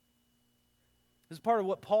 This is part of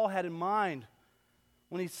what Paul had in mind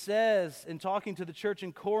when he says, in talking to the church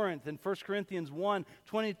in Corinth, in 1 Corinthians 1,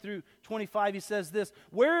 20 through 25, he says this,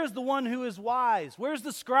 "Where is the one who is wise? Where's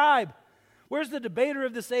the scribe? Where's the debater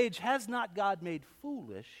of this age? Has not God made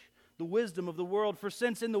foolish the wisdom of the world? For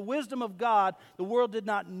since in the wisdom of God, the world did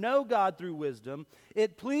not know God through wisdom,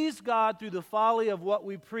 it pleased God through the folly of what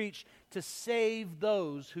we preach to save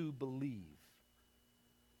those who believe.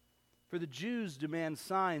 For the Jews demand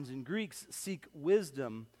signs and Greeks seek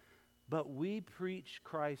wisdom, but we preach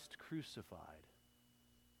Christ crucified,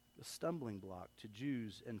 a stumbling block to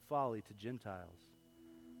Jews and folly to Gentiles.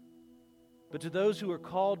 But to those who are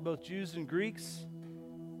called, both Jews and Greeks,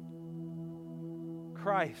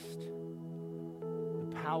 Christ,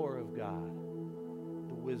 the power of God,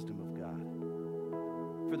 the wisdom of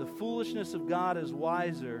God. For the foolishness of God is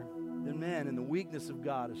wiser than men, and the weakness of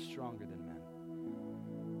God is stronger than men."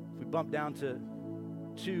 If we bump down to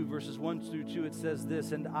 2, verses 1 through 2, it says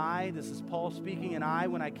this, "And I," this is Paul speaking, "and I,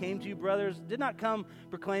 when I came to you, brothers, did not come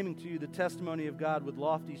proclaiming to you the testimony of God with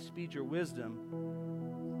lofty speech or wisdom.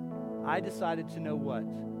 I decided to know what?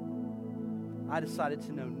 I decided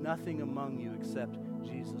to know nothing among you except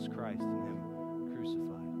Jesus Christ and Him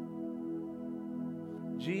crucified."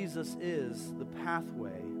 Jesus is the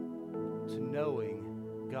pathway to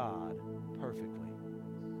knowing God perfectly.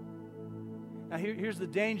 Now here's the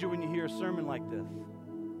danger when you hear a sermon like this.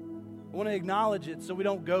 I want to acknowledge it so we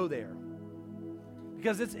don't go there,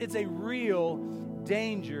 because it's a real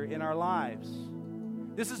danger in our lives.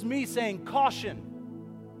 This is me saying, caution.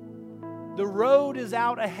 The road is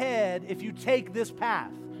out ahead if you take this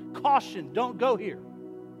path. Caution, don't go here.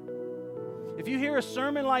 If you hear a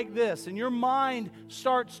sermon like this and your mind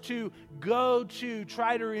starts to go to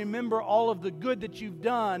try to remember all of the good that you've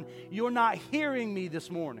done, you're not hearing me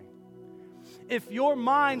this morning. If your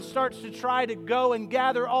mind starts to try to go and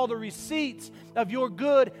gather all the receipts of your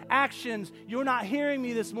good actions, you're not hearing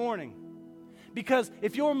me this morning. Because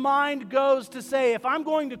if your mind goes to say, if I'm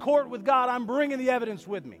going to court with God, I'm bringing the evidence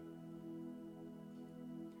with me,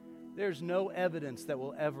 there's no evidence that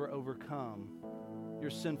will ever overcome your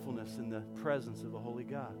sinfulness in the presence of a holy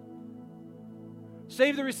God.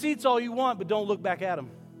 Save the receipts all you want, but don't look back at them.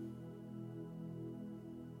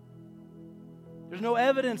 There's no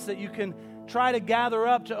evidence that you can try to gather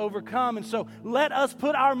up to overcome. And so let us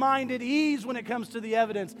put our mind at ease when it comes to the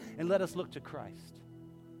evidence, and let us look to Christ.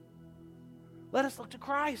 Let us look to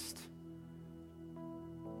Christ.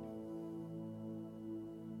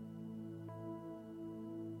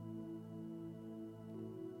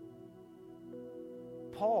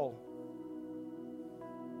 Paul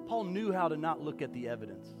knew how to not look at the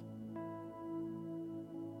evidence.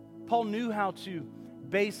 Paul knew how to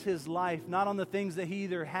base his life not on the things that he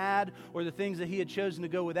either had or the things that he had chosen to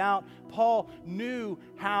go without. Paul knew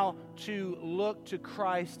how to look to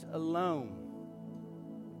Christ alone.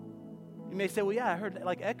 You may say, well, yeah, I heard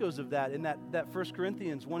like echoes of that in that 1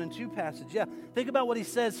 Corinthians 1 and 2 passage. Yeah, think about what he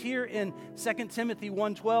says here in 2 Timothy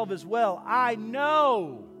 1:12 as well. I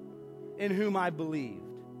know in whom I believed.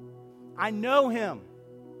 I know Him.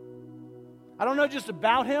 I don't know just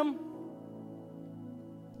about Him.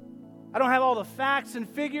 I don't have all the facts and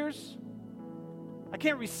figures. I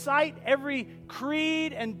can't recite every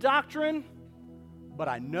creed and doctrine, but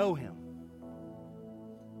I know Him.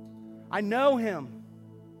 I know Him.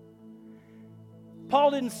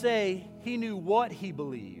 Paul didn't say he knew what he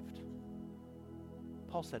believed.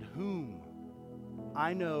 Paul said, whom.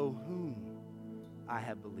 I know whom I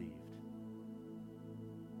have believed.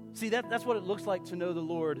 See, that's what it looks like to know the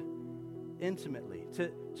Lord intimately,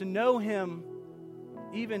 to know Him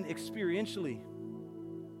even experientially.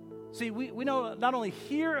 See, we know not only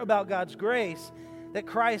hear about God's grace that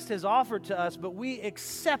Christ has offered to us, but we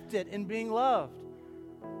accept it in being loved.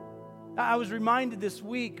 I was reminded this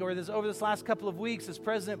week, or over this last couple of weeks, as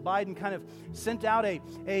President Biden kind of sent out a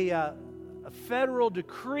federal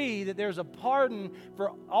decree that there's a pardon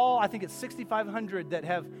for all, I think it's 6,500 that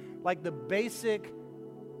have like the basic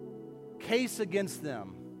case against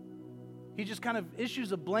them. He just kind of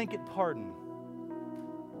issues a blanket pardon.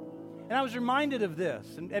 And I was reminded of this,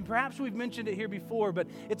 and perhaps we've mentioned it here before, but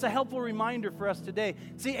it's a helpful reminder for us today.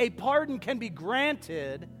 See, a pardon can be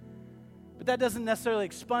granted, but that doesn't necessarily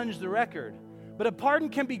expunge the record. But a pardon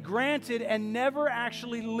can be granted and never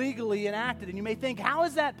actually legally enacted. And you may think, how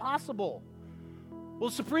is that possible? Well,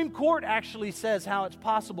 the Supreme Court actually says how it's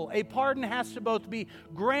possible. A pardon has to both be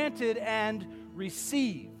granted and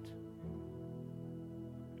received.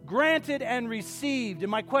 Granted and received. And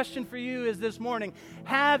my question for you is this morning,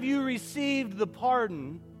 have you received the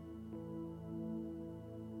pardon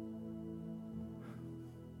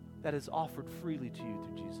that is offered freely to you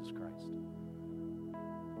through Jesus Christ?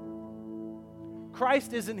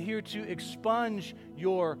 Christ isn't here to expunge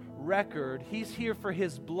your record. He's here for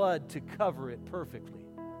His blood to cover it perfectly.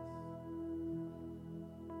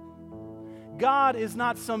 God is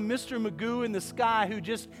not some Mr. Magoo in the sky who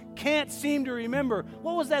just can't seem to remember,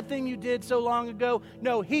 what was that thing you did so long ago?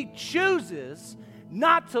 No, He chooses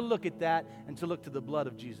not to look at that and to look to the blood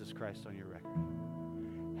of Jesus Christ on your record.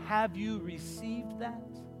 Have you received that?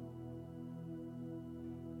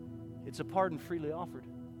 It's a pardon freely offered.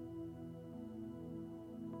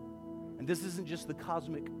 And this isn't just the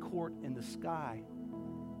cosmic court in the sky.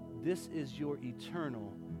 This is your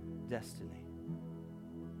eternal destiny.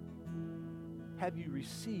 Have you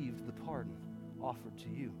received the pardon offered to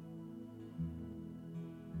you?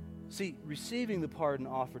 See, receiving the pardon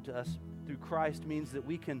offered to us through Christ means that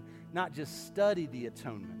we can not just study the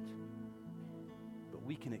atonement, but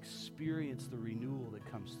we can experience the renewal that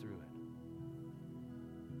comes through it.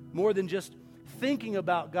 More than just thinking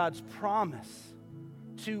about God's promise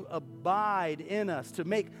to abide in us, to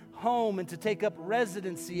make home and to take up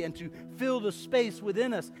residency and to fill the space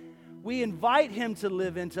within us. We invite Him to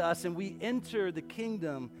live into us, and we enter the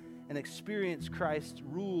kingdom and experience Christ's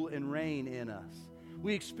rule and reign in us.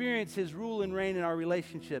 We experience His rule and reign in our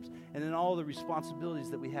relationships and in all the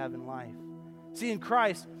responsibilities that we have in life. See, in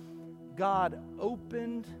Christ, God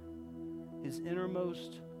opened His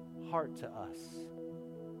innermost heart to us.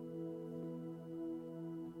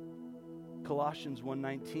 Colossians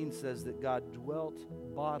 1:19 says that God dwelt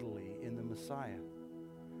bodily in the Messiah.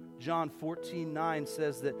 John 14:9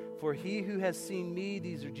 says that, for he who has seen me,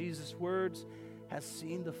 these are Jesus' words, has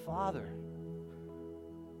seen the Father.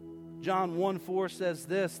 John 1:4 says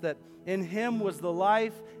this, that in Him was the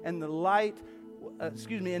life and the light,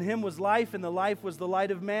 in Him was life and the life was the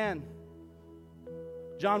light of man.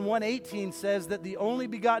 John 1:18 says that the only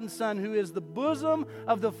begotten Son who is the bosom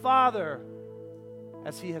of the Father,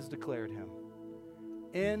 as He has declared Him.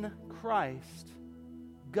 In Christ,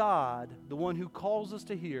 God, the one who calls us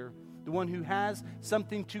to hear, the one who has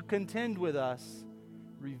something to contend with us,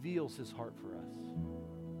 reveals His heart for us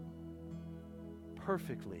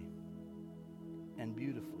perfectly and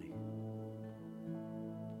beautifully.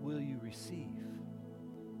 Will you receive?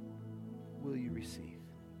 Will you receive?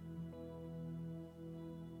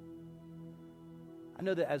 I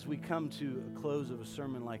know that as we come to a close of a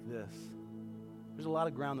sermon like this, there's a lot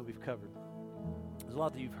of ground that we've covered. There's a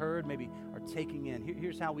lot that you've heard, maybe are taking in.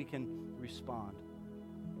 Here's how we can respond.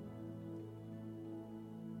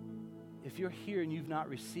 If you're here and you've not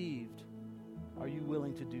received, are you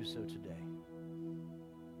willing to do so today?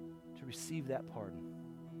 To receive that pardon?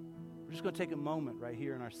 We're just going to take a moment right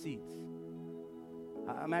here in our seats.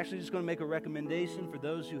 I'm actually just going to make a recommendation for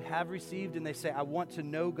those who have received and they say, I want to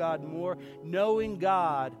know God more. Knowing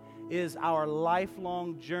God is our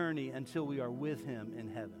lifelong journey until we are with Him in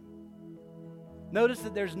heaven. Notice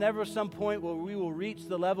that there's never some point where we will reach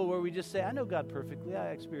the level where we just say, I know God perfectly, I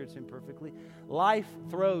experience Him perfectly. Life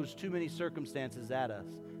throws too many circumstances at us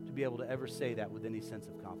to be able to ever say that with any sense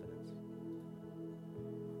of confidence.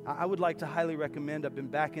 I would like to highly recommend, I've been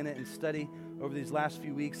back in it and study over these last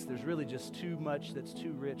few weeks. There's really just too much that's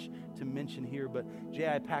too rich to mention here, but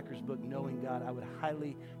J.I. Packer's book, Knowing God, I would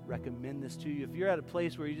highly recommend this to you. If you're at a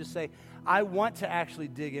place where you just say, I want to actually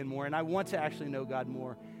dig in more and I want to actually know God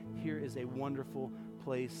more, here is a wonderful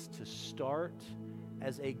place to start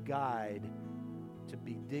as a guide to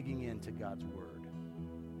be digging into God's Word.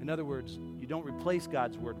 In other words, you don't replace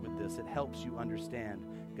God's Word with this. It helps you understand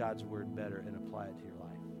God's Word better and apply it to your life.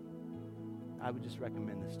 I would just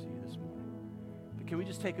recommend this to you this morning. But can we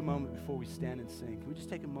just take a moment before we stand and sing? Can we just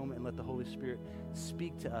take a moment and let the Holy Spirit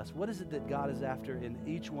speak to us? What is it that God is after in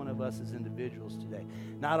each one of us as individuals today?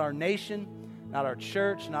 Not our nation, not our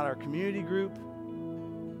church, not our community group,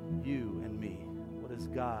 you and me. What is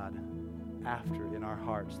God after in our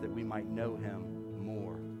hearts that we might know Him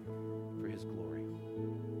more for His glory?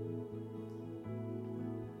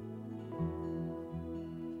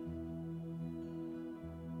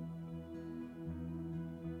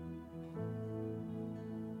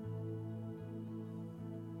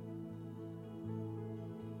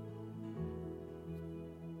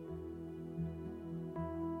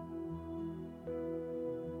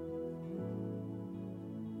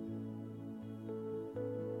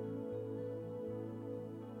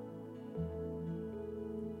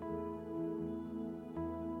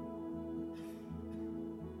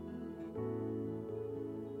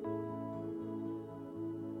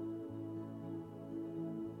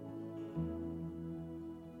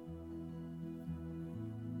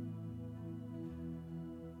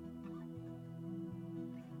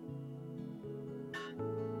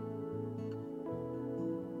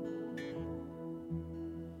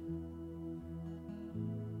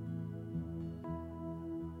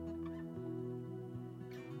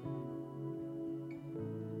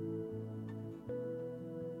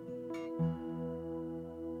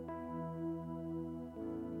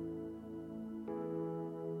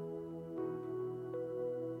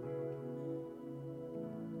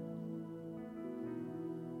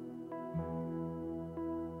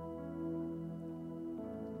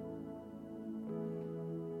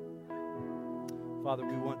 Father,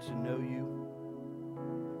 we want to know you.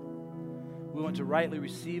 We want to rightly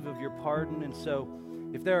receive of your pardon. And so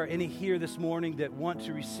if there are any here this morning that want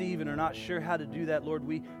to receive and are not sure how to do that, Lord,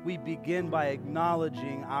 we begin by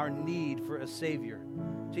acknowledging our need for a Savior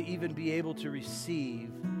to even be able to receive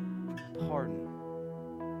pardon.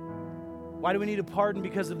 Why do we need a pardon?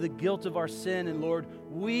 Because of the guilt of our sin. And Lord,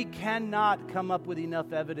 we cannot come up with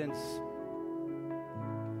enough evidence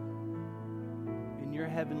in your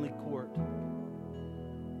heavenly court.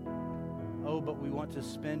 Oh, but we want to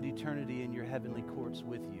spend eternity in your heavenly courts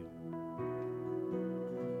with you,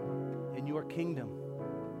 in your kingdom.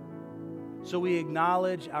 So we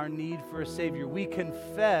acknowledge our need for a Savior. We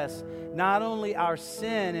confess not only our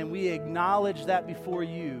sin, and we acknowledge that before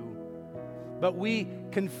you, but we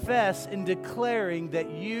confess in declaring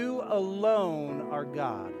that you alone are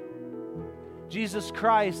God. Jesus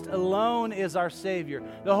Christ alone is our Savior.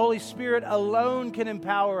 The Holy Spirit alone can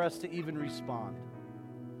empower us to even respond.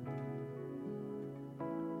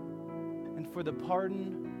 And for the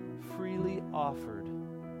pardon freely offered,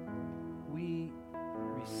 we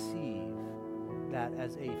receive that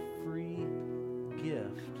as a free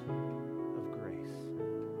gift of grace.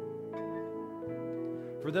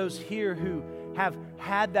 For those here who have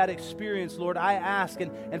had that experience, Lord, I ask,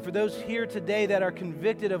 and for those here today that are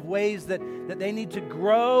convicted of ways that they need to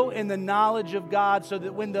grow in the knowledge of God, so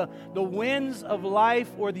that when the winds of life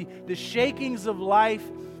or the shakings of life,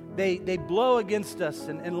 they blow against us,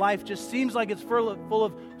 and life just seems like it's full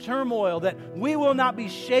of turmoil, that we will not be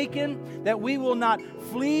shaken, that we will not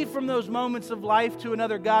flee from those moments of life to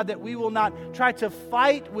another God, that we will not try to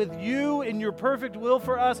fight with you in your perfect will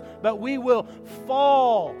for us, but we will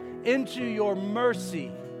fall into your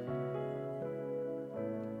mercy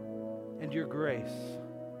and your grace.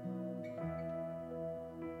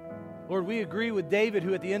 Lord, we agree with David,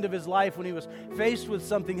 who at the end of his life, when he was faced with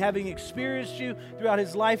something, having experienced you throughout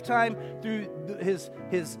his lifetime, through his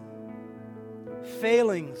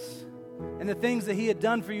failings and the things that he had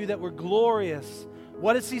done for you that were glorious,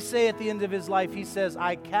 what does he say at the end of his life? He says,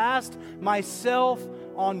 I cast myself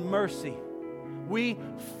on mercy. We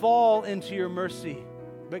fall into your mercy.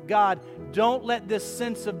 But God, don't let this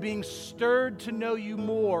sense of being stirred to know you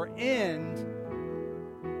more end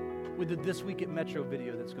with the This Week at Metro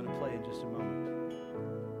video that's going to play in just a moment.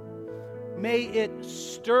 May it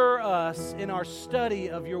stir us in our study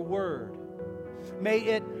of your word. May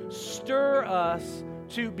it stir us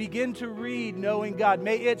to begin to read knowing God.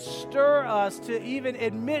 May it stir us to even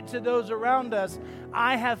admit to those around us,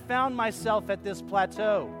 I have found myself at this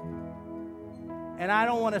plateau. And I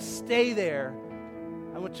don't want to stay there.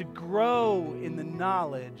 I want to grow in the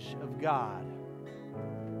knowledge of God.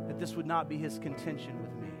 That this would not be his contention with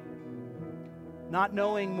me. Not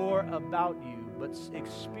knowing more about you, but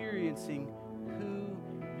experiencing who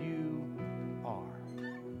you are.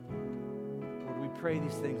 Lord, we pray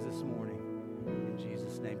these things this morning in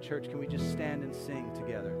Jesus' name. Church, can we just stand and sing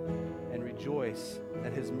together and rejoice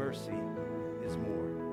that his mercy is more?